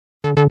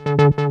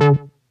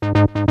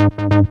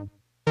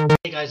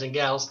guys and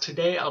gals.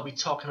 Today I'll be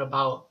talking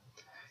about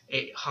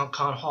a Hong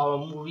Kong horror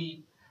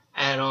movie,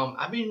 and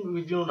I've been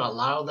reviewing a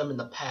lot of them in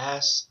the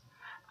past.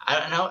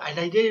 And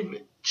I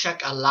did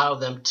check a lot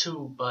of them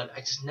too, but I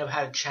just never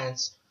had a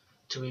chance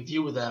to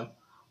review them.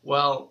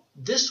 Well,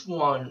 this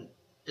one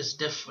is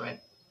different.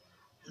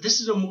 This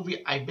is a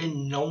movie I've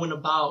been knowing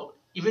about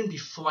even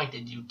before I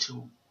did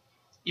YouTube.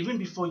 Even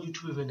before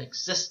YouTube even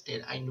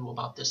existed, I knew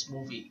about this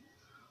movie.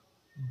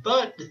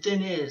 But the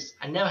thing is,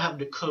 I never have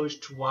the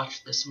courage to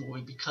watch this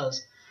movie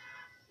because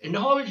in the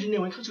horror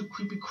genre, when it comes to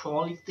creepy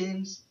crawly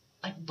things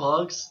like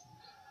bugs,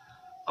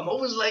 I'm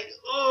always like,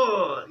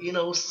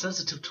 oh,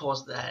 sensitive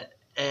towards that.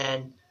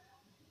 And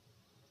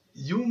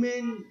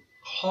human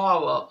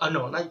horror,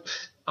 no, not,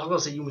 I was gonna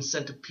say human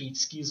centipede,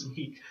 excuse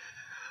me.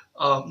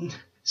 Um,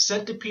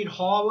 Centipede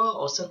horror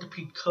or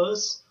centipede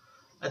curse.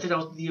 I think that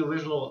was the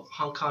original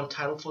Hong Kong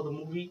title for the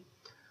movie,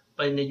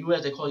 but in the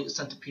US they call it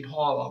centipede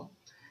horror.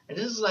 And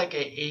this is like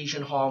an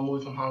Asian horror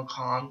movie from Hong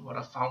Kong, what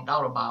I found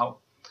out about,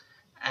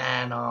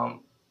 and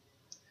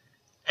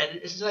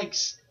it's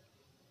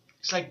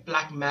like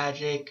black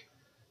magic,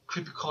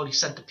 creepy crawly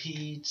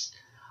centipedes,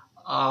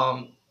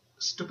 um,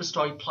 stupid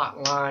story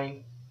plot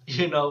line,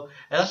 and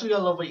that's what I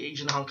love about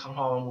Asian Hong Kong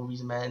horror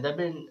movies, man. There've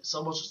been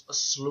so much a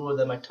slew of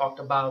them I talked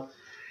about.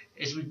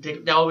 It's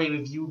ridiculous. They already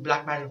reviewed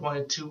Black Magic 1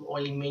 and 2,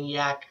 Oily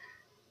Maniac.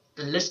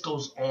 The list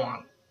goes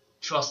on.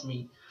 Trust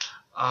me.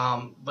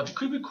 But the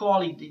creepy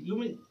quality,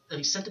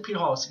 the centipede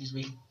horror, excuse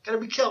me, gotta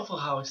be careful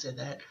how I said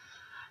that.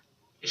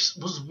 It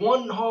was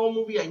one horror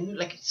movie I knew,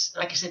 like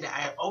I said, that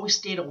I always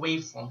stayed away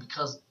from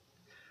because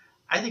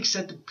I think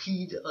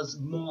Centipede is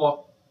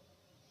more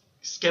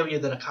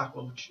scarier than a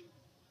cockroach.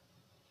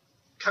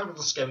 Cockroach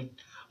is scary,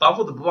 but I'm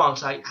from the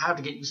Bronx. I have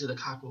to get used to the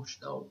cockroach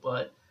though.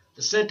 But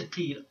the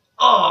Centipede,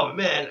 oh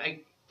man,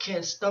 I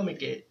can't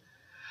stomach it.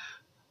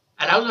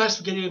 And I was gonna have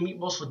spaghetti and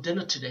meatballs for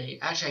dinner today.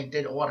 Actually, I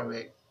did order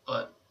it,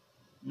 but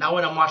now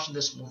when I'm watching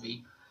this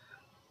movie.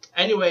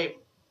 Anyway,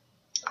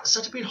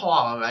 Centipede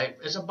horror, right?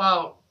 It's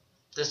about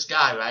this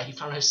guy, right? He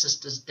found his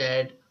sister's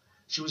dead.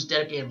 She was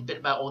dead, getting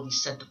bit by all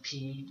these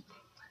centipedes.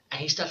 And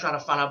he starts trying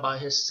to find out about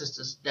his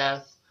sister's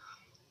death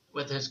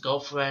with his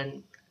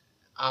girlfriend.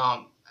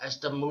 As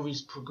the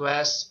movies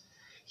progress,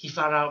 he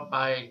found out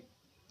by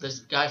this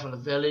guy from the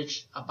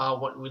village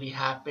about what really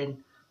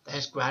happened. That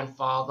his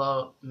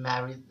grandfather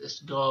married this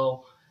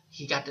girl.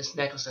 He got this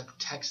necklace that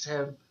protects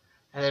him.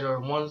 And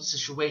then one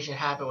situation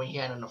happened when he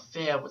had an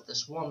affair with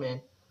this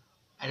woman,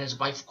 and his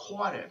wife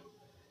caught him.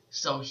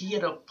 So he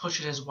ended up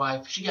pushing his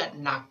wife. She got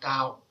knocked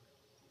out,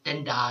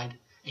 then died.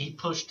 And he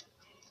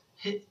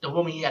hit the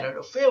woman he had an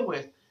affair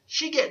with.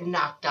 She get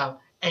knocked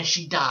out, and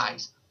she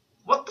dies.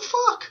 What the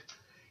fuck?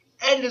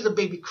 And there's a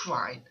baby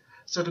crying.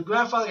 So the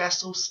grandfather got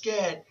so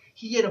scared,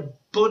 he ended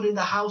up burning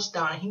the house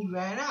down, and he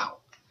ran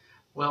out.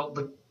 Well,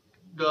 the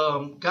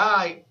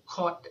guy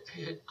caught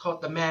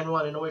the man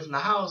running away from the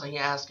house, and he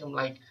asked him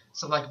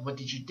something like, "What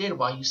did you do?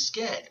 Why are you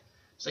scared?"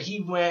 So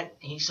he went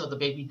and he saw the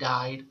baby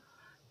died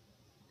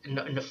in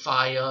the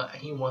fire,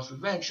 and he wants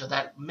revenge. So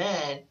that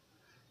man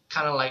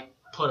kind of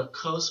put a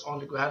curse on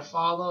the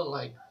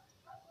grandfather,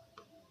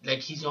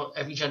 he's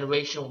every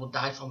generation will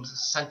die from a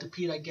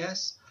centipede, I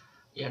guess,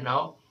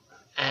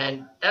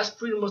 And that's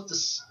pretty much the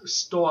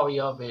story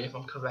of it, if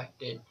I'm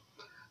corrected.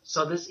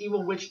 So this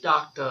evil witch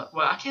doctor,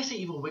 well, I can't say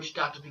evil witch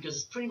doctor because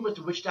it's pretty much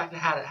the witch doctor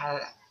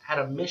had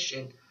a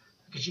mission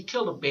because she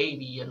killed a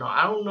baby,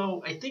 I don't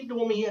know. I think the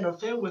woman he had an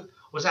affair with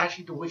was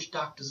actually the witch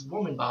doctor's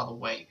woman, by the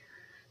way.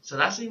 So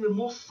that's even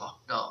more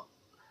fucked up.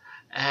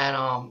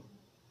 And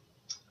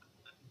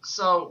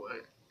so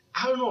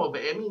I don't know,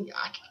 but I mean,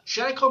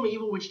 should I call him an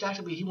evil witch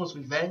doctor because he wants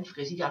revenge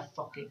because he got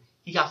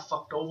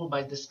fucked over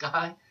by this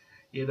guy,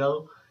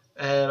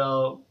 And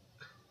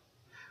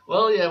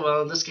well,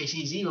 in this case,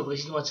 he's evil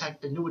because he's going to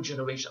attack the newer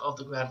generation of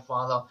the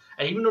grandfather.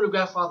 And even though the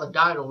grandfather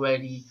died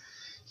already,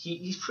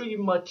 he's pretty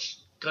much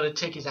going to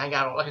take his anger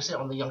out, like I said,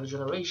 on the younger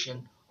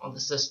generation, on the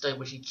sister,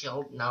 which he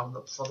killed,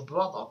 now for the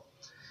brother.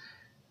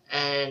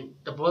 And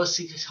the brother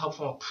seeks help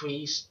from a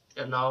priest,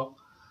 trying to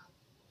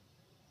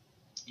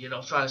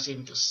see if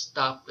he can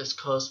stop this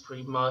curse,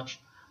 pretty much.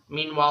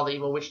 Meanwhile, the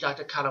evil witch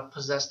doctor kind of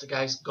possessed the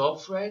guy's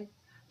girlfriend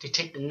to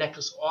take the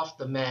necklace off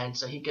the man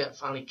so he could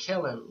finally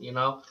kill him,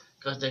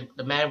 because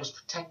the man was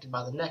protected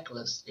by the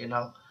necklace,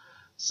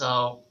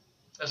 So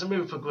as the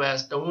movie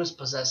progressed, the woman's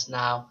possessed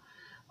now.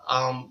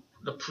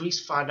 The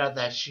priest found out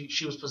that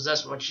she was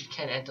possessed when she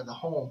can't enter the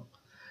home.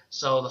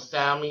 So the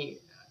family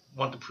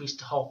want the priest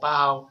to help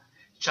out,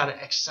 try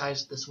to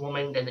exorcise this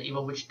woman. Then the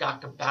evil witch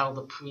doctor battled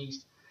the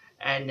priest,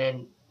 and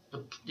then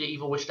the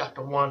evil witch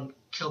doctor won,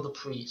 killed the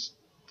priest.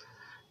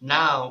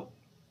 Now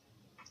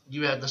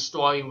you have the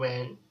story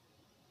when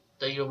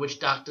the evil witch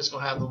doctor's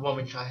gonna have the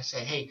woman try to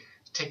say, "Hey,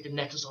 take the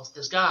necklace off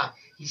this guy.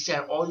 He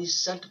said all these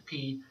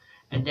centipede,"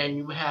 and then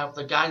you have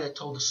the guy that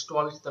told the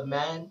story to the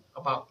man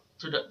about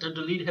to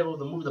the lead hero of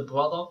the movie, the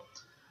brother,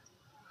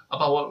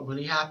 about what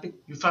really happened.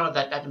 You found out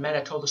that the man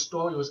that told the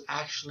story was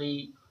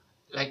actually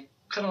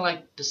kind of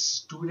like the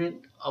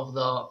student of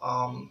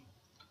the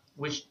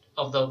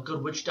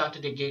good witch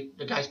doctor. They gave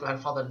the guy's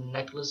grandfather the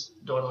necklace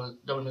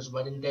during his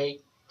wedding day.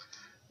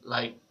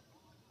 Like,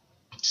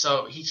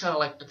 so he's kind of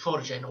like the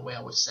protege in a way,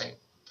 I would say.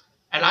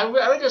 And I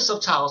read the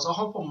subtitles. I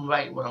hope I'm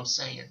right what I'm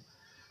saying.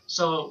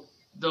 So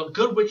the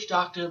good witch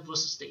doctor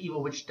versus the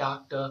evil witch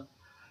doctor,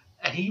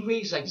 and he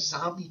raised like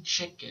zombie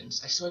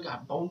chickens. I saw he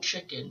got bone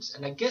chickens,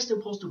 and I guess they're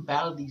supposed to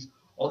battle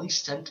all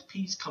these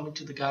centipedes coming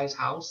to the guy's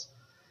house.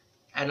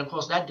 And of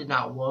course that did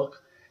not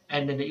work.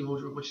 And then the evil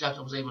witch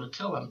doctor was able to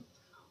kill him.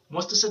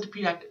 Once the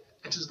centipede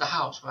enters the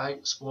house,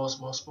 right?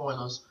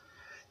 Spoilers.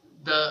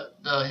 The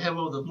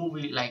hero of the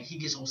movie, like, he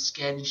gets all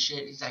scared and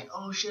shit. He's like,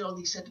 oh shit, all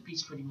these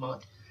centipedes pretty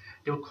much.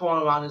 They were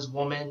crawling around his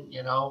woman,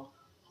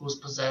 who was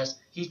possessed.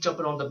 He's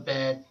jumping on the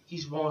bed.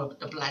 He's rolling up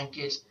the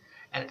blankets,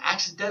 and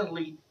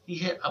accidentally he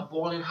hit a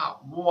boiling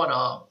hot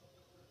water,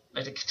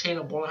 like a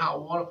container of boiling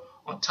hot water,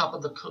 on top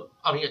of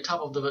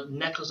the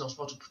necklace that was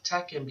supposed to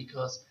protect him,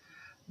 because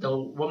the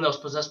woman that was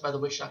possessed by the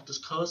witch doctor's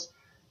curse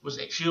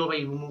she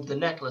already removed the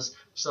necklace.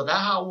 So that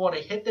hot water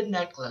hit the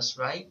necklace,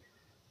 right?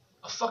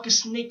 A fucking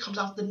snake comes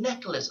out the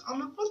necklace. I'm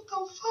like, what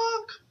the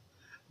fuck?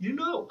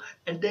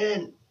 And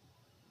then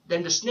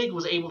the snake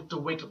was able to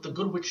wake up the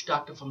good witch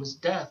doctor from his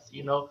death,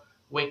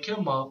 wake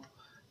him up,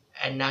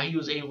 and now he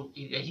was able.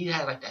 He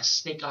had like that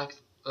snake-like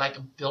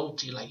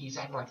ability, like he's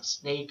acting like a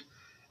snake,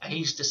 and he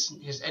used the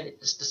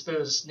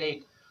spirit of the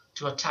snake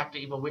to attack the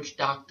evil witch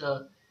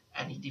doctor,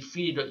 and he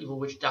defeated the evil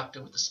witch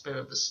doctor with the spirit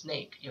of the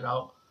snake,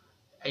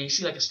 And you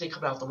see like a snake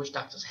coming out of the witch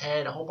doctor's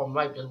head. I hope I'm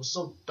right, because it was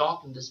so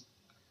dark in this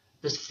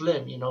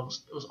film, it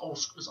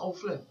was all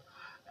film,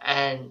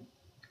 and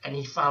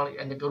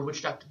the good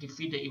witch doctor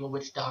defeated the evil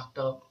witch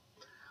doctor,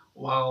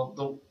 while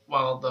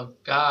the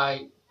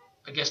guy,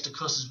 I guess the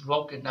curse is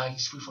broken now.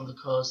 He's free from the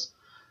curse,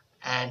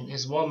 and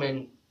his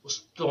woman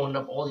was throwing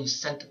up all these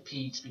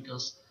centipedes to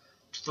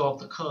throw up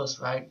the curse,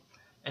 right?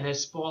 And it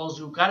spoils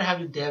you. Gotta have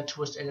your damn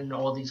twist in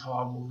all these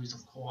horror movies,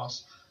 of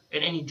course,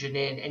 in any genre,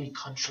 in any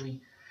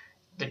country.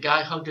 The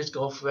guy hugged his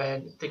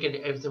girlfriend, thinking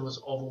that everything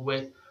was over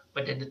with,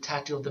 but then the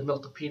tattoo of the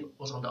millipede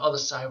was on the other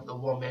side of the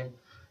woman,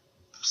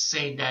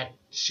 saying that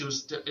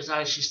she's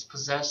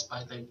possessed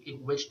by the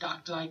witch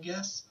doctor, I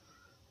guess,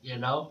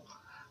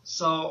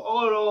 So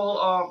all in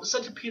all,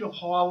 Centipede of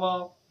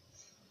Horror.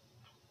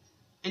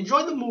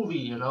 Enjoy the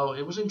movie,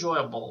 it was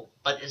enjoyable,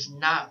 but it's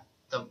not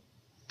the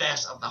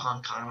best of the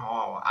Hong Kong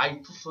horror. I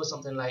prefer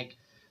something like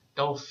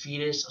Don't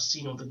Fetus or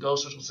Scene of the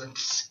Ghost, which was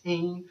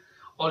insane,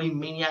 or the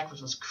Maniac,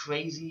 which was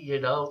crazy,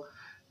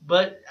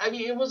 But I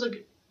mean, it was a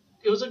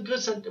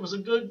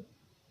good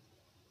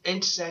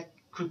insect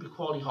creepy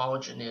quality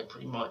horror genre,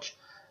 pretty much.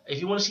 If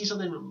you want to see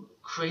something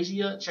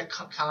crazier, check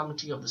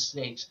Calamity of the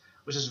Snakes,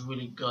 which is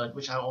really good,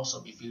 which I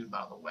also reviewed,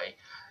 by the way.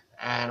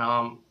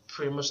 And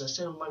pretty much that's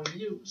it with my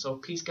review. So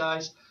peace,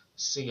 guys.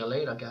 See you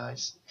later,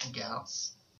 guys and gals.